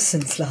in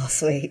Morrison's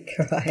last week,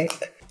 right?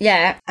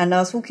 Yeah. And I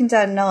was walking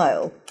down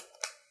Nile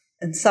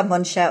And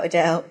someone shouted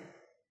out,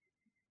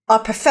 I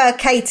prefer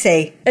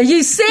Katie. Are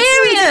you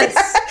serious?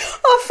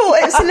 I thought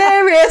it was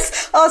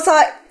hilarious. I was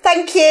like,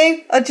 thank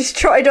you. I just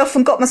trotted off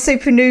and got my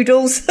super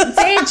noodles.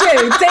 Did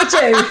you?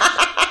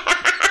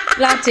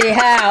 Bloody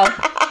hell.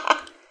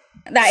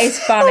 That is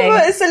funny. Oh,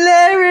 it's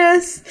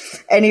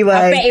hilarious. Anyway.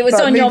 I bet it was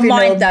on your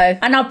mind, though.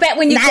 And I bet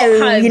when you got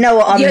home, you know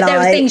what I'm like. There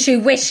were things you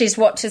wish is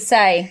what to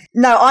say.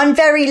 No, I'm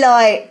very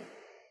like,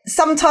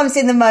 sometimes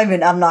in the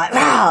moment I'm like,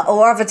 rah,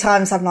 or other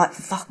times I'm like,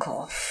 fuck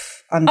off.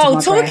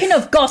 Talking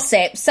of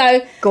gossip,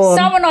 so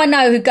someone I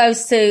know who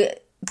goes to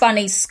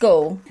Bunny's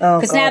school,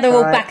 because now they're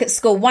all back at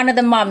school, one of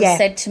the mums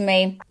said to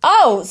me,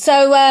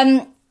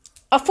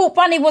 I thought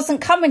Bunny wasn't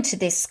coming to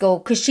this school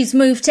because she's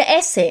moved to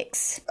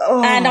Essex.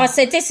 And I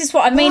said, this is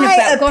what I mean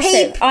about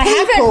gossip. I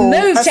haven't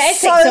moved to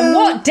Essex, and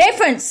what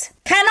difference?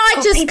 Can I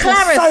just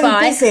clarify? So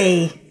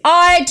busy.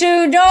 I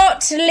do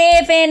not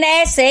live in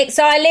Essex.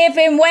 I live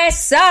in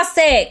West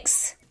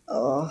Sussex.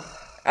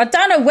 I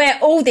don't know where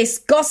all this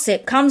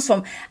gossip comes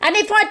from. And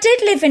if I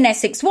did live in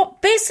Essex,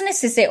 what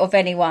business is it of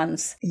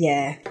anyone's?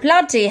 Yeah.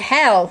 Bloody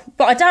hell.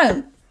 But I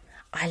don't.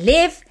 I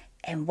live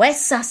in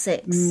West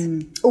Sussex.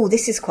 Oh,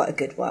 this is quite a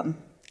good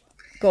one.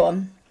 Go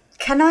on.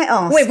 Can I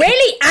ask? We're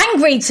really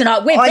angry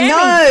tonight. We're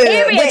very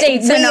periody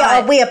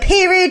tonight. We are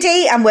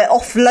periody and we're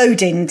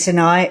offloading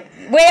tonight.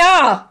 We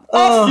are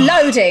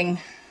offloading.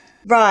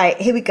 Right,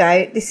 here we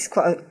go. This is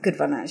quite a good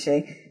one,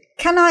 actually.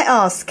 Can I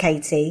ask,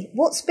 Katie,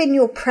 what's been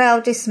your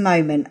proudest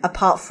moment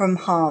apart from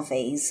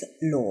Harvey's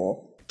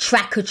law?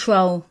 Tracker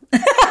troll.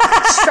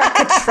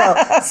 Tracker troll.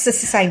 It's the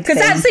same thing. Because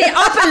that's the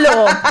other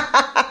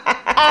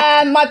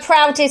law. My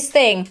proudest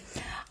thing.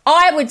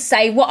 I would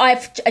say what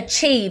I've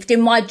achieved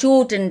in my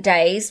Jordan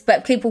days,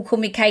 but people call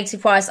me Katie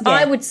Price. Yeah.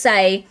 I would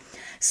say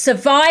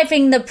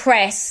surviving the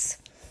press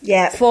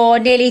for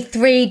nearly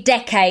 3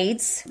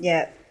 decades.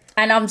 Yeah.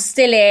 And I'm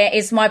still here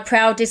is my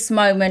proudest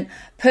moment,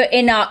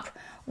 putting up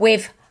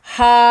with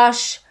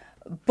harsh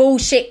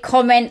bullshit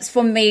comments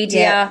from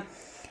media,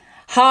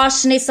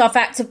 harshness I've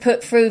had to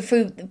put through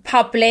the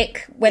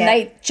public when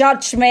they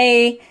judge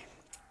me,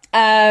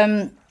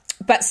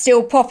 but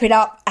still popping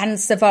up and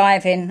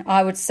surviving,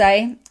 I would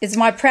say, is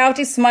my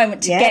proudest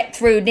moment to get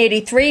through nearly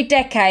 3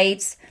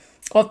 decades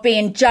of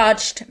being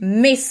judged,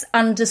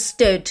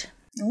 misunderstood.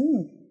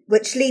 Ooh,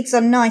 which leads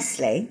on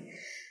nicely.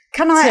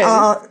 Can I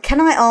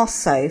ask,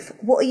 Soph,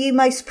 what are you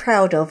most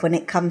proud of when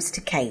it comes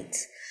to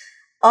Kate?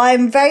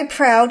 I'm very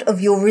proud of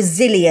your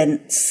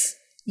resilience.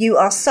 You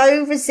are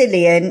so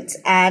resilient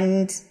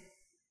and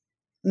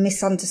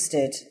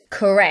misunderstood.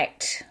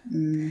 Correct.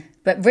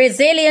 But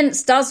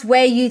resilience does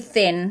wear you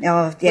thin.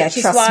 Oh, yeah, which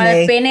is why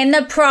I've been in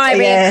the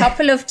Priory a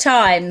couple of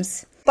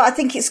times. But I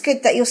think it's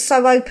good that you're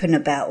so open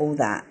about all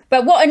that.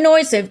 But what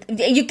annoys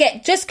you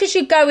get, just because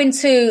you go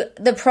into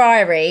the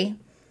Priory,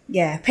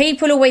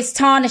 people always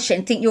tarnish it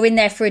and think you're in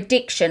there for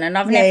addiction. And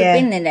I've never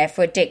been in there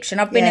for addiction.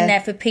 I've been in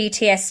there for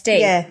PTSD.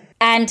 Yeah.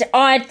 And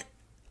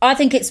I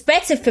think it's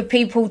better for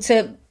people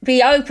to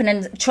be open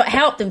and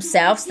help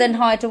themselves than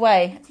hide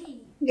away.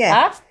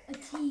 Yeah. Huh? A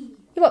tea.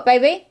 You what,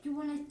 baby? Do you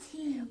want a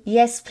tea?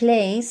 Yes,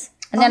 please.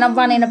 And then I'm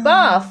running a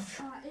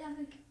bath.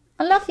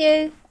 I love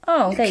you.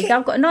 Oh, there you go.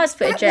 I've got a nice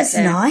bit of jet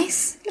there. That's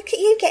nice. Look at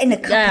you getting a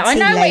cup of tea. I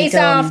know what he's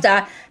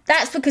after.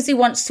 That's because he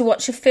wants to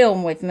watch a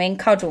film with me and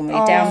cuddle me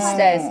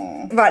downstairs.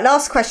 Right,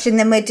 last question,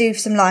 then we'll do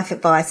some life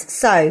advice.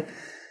 So,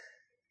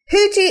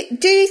 who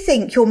do you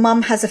think your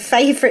mum has a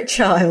favourite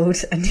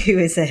child, and who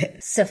is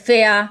it?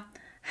 Sophia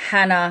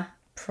Hannah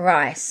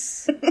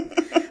Price.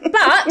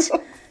 But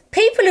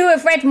people who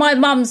have read my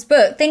mum's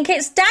book think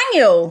it's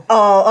Daniel.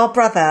 Oh, our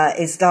brother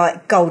is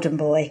like golden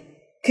boy.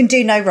 Can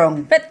do no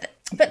wrong.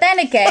 But then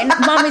again,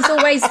 Mum is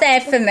always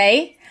there for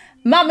me.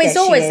 Mum is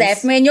always there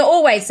for me, and you're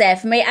always there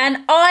for me. And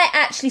I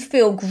actually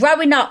feel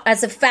growing up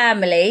as a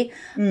family,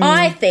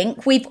 I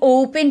think we've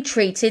all been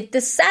treated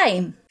the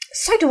same.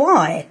 So do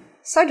I.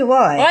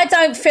 I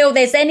don't feel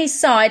there's any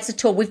sides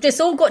at all. We've just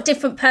all got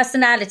different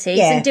personalities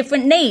and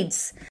different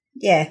needs.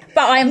 Yeah.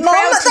 But I am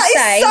proud to say...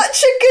 that is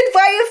such a good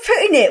way of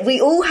putting it.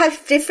 We all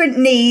have different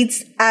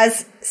needs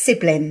as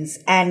siblings.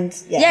 And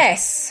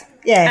yes.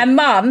 Yeah. And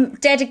Mum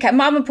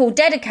and Paul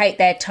dedicate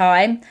their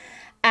time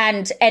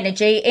and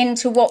energy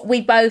into what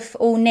we both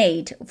all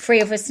need. 3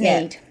 of us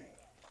need.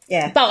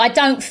 Yeah. But I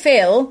don't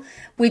feel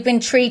we've been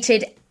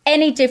treated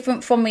any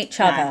different from each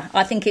other.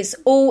 I think it's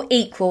all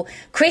equal.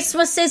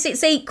 Christmases,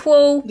 it's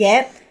equal.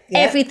 Yep.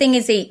 Everything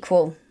is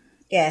equal.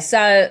 Yeah.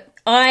 So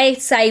I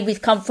say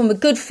we've come from a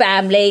good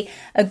family,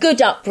 a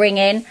good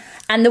upbringing,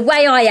 and the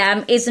way I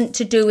am isn't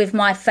to do with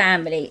my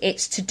family.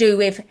 It's to do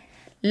with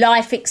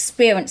life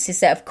experiences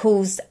that have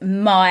caused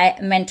my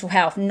mental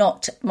health,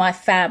 not my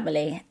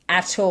family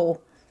at all.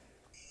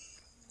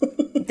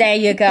 There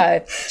you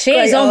go.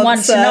 She's on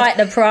one tonight,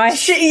 the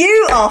Price.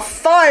 You are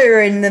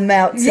firing them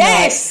out tonight.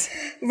 Yes.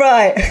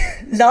 Right.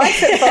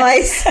 Life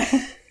advice.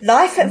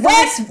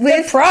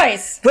 with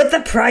Price. With the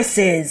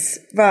prices.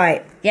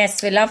 Right.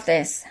 Yes, we love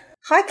this.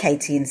 Hi,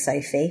 Katie and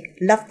Sophie.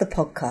 Love the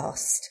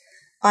podcast.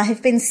 I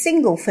have been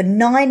single for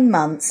 9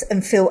 months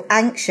and feel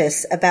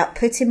anxious about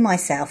putting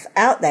myself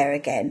out there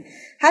again.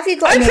 Have you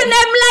got Open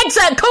them legs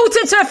at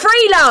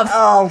 2:45, love.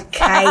 Oh,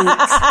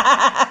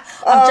 Kate.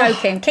 I'm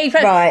joking. Keep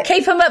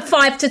them at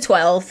 5 to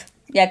 12.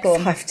 Yeah, go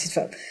on. 5 to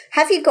 12.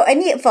 Have you got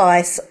any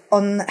advice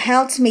on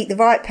how to meet the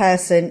right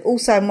person?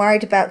 Also, I'm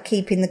worried about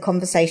keeping the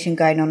conversation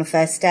going on a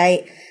first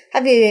date.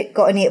 Have you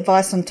got any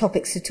advice on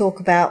topics to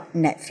talk about?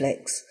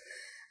 Netflix.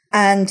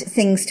 And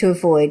things to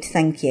avoid.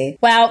 Thank you.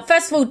 Well,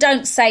 first of all,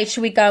 don't say,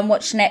 should we go and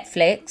watch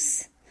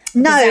Netflix?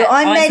 No,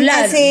 I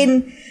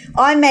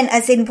meant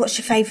as in, what's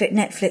your favourite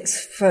Netflix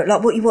for,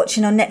 like, what you're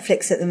watching on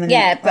Netflix at the minute?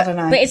 Yeah, I don't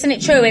know. But isn't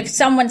it true, if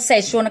someone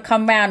says, do you want to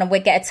come round and we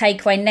get a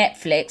takeaway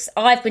Netflix,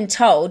 I've been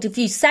told, if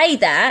you say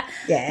that,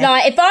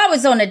 like, if I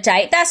was on a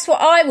date, that's what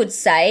I would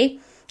say,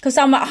 because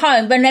I'm at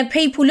home, and then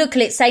people look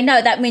at it and say,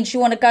 no, that means you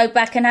want to go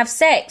back and have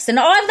sex. And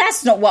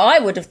that's not what I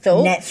would have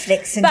thought.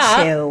 Netflix and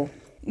chill.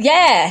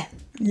 Yeah.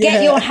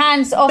 Get your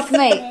hands off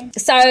me.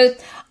 So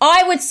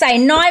I would say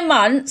 9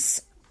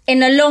 months in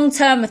the long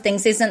term of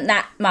things isn't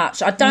that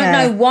much. I don't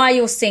know why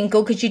you're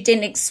single, because you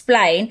didn't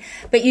explain,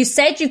 but you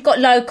said you've got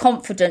low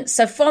confidence.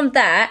 So from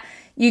that,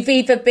 you've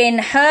either been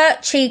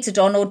hurt, cheated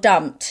on, or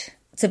dumped,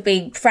 to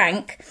be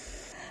frank.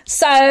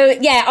 So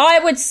yeah, I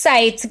would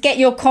say to get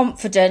your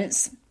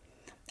confidence,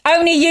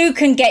 only you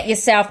can get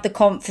yourself the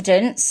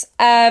confidence.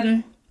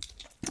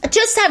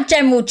 Just have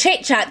general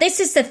chit chat. This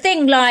is the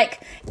thing,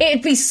 like,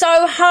 it'd be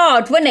so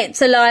hard, wouldn't it,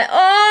 to like,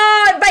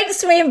 it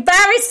makes me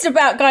embarrassed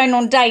about going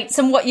on dates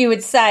and what you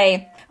would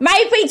say.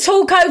 Maybe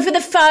talk over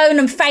the phone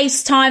and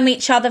FaceTime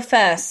each other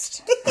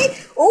first.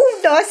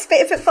 Oh, nice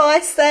bit of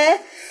advice there.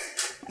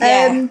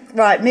 Yeah.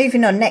 Right,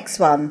 moving on. Next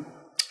one.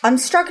 I'm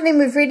struggling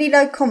with really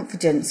low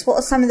confidence. What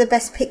are some of the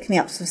best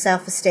pick-me-ups for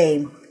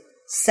self-esteem?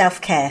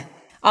 Self-care.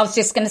 I was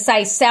just going to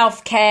say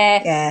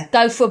self-care,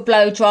 go for a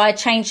blow-dry,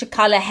 change your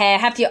colour hair,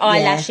 have your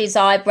eyelashes,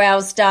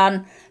 eyebrows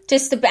done,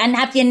 and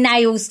have your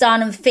nails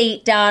done and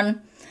feet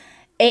done.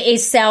 It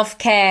is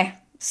self-care.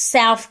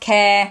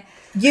 Self-care.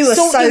 You are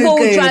sort so your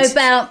wardrobe good.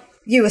 out.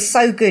 You are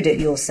so good at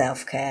your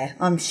self-care.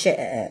 I'm shit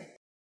at it.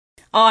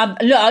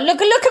 Look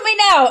at me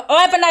now.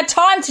 I haven't had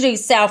time to do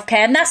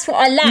self-care, and that's what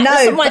I lack.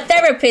 That's what my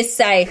therapists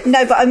say.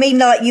 No, but I mean,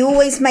 like, you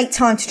always make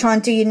time to try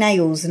and do your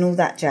nails and all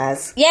that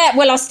jazz. Yeah,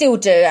 well, I still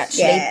do,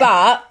 actually. Yeah.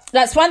 But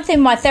that's one thing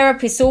my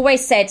therapist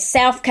always said,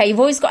 self-care, you've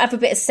always got to have a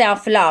bit of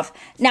self-love.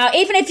 Now,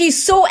 even if you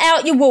sort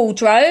out your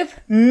wardrobe,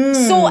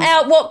 sort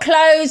out what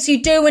clothes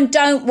you do and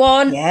don't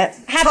want, have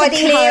tidy a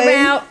clear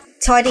home, out.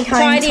 Tidy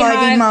home,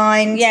 tidy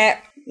mind. Yeah.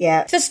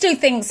 Just do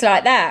things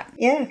like that.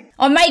 Yeah.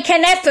 Or make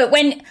an effort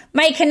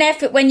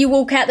when you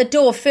walk out the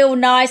door. Feel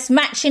nice,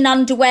 matching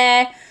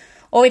underwear.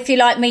 Or if you're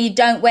like me, you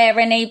don't wear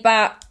any,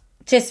 but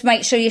just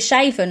make sure you're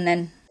shaven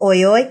then.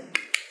 Oi, oi.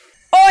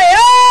 Oi,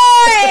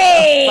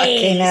 oi!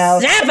 Fucking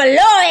hell.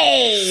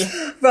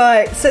 Savaloy!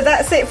 Right, so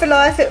that's it for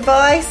life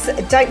advice.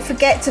 Don't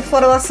forget to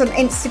follow us on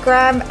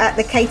Instagram at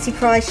The Katie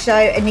Price Show,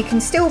 and you can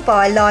still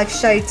buy live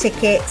show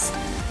tickets.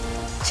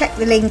 Check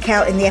the link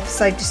out in the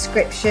episode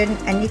description,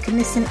 and you can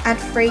listen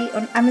ad-free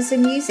on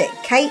Amazon Music.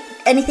 Kate,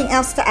 anything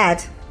else to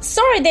add?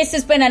 Sorry, this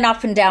has been an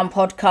up and down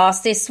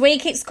podcast this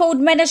week. It's called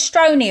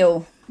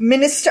Minestronial.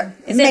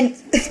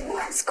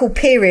 It's called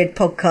Period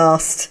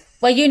Podcast.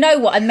 Well, you know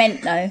what I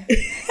meant, though.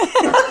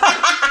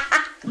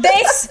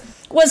 This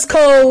was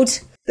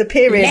called The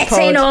Period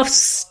Letting Off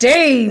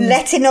Steam.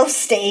 Letting Off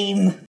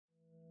Steam.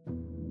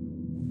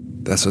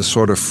 That's a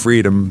sort of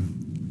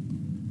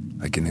freedom,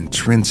 like an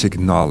intrinsic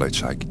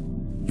knowledge, like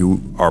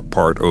you are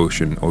part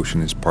ocean,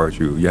 ocean is part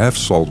you. You have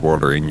salt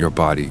water in your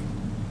body.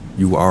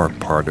 You are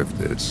part of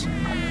this.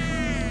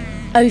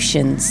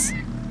 Oceans,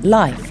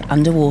 life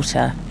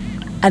underwater.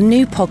 A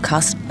new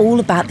podcast all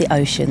about the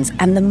oceans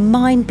and the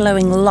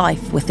mind-blowing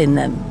life within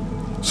them.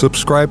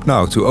 Subscribe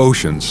now to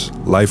Oceans,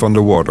 Life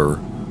Underwater,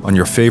 on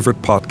your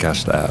favorite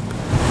podcast app.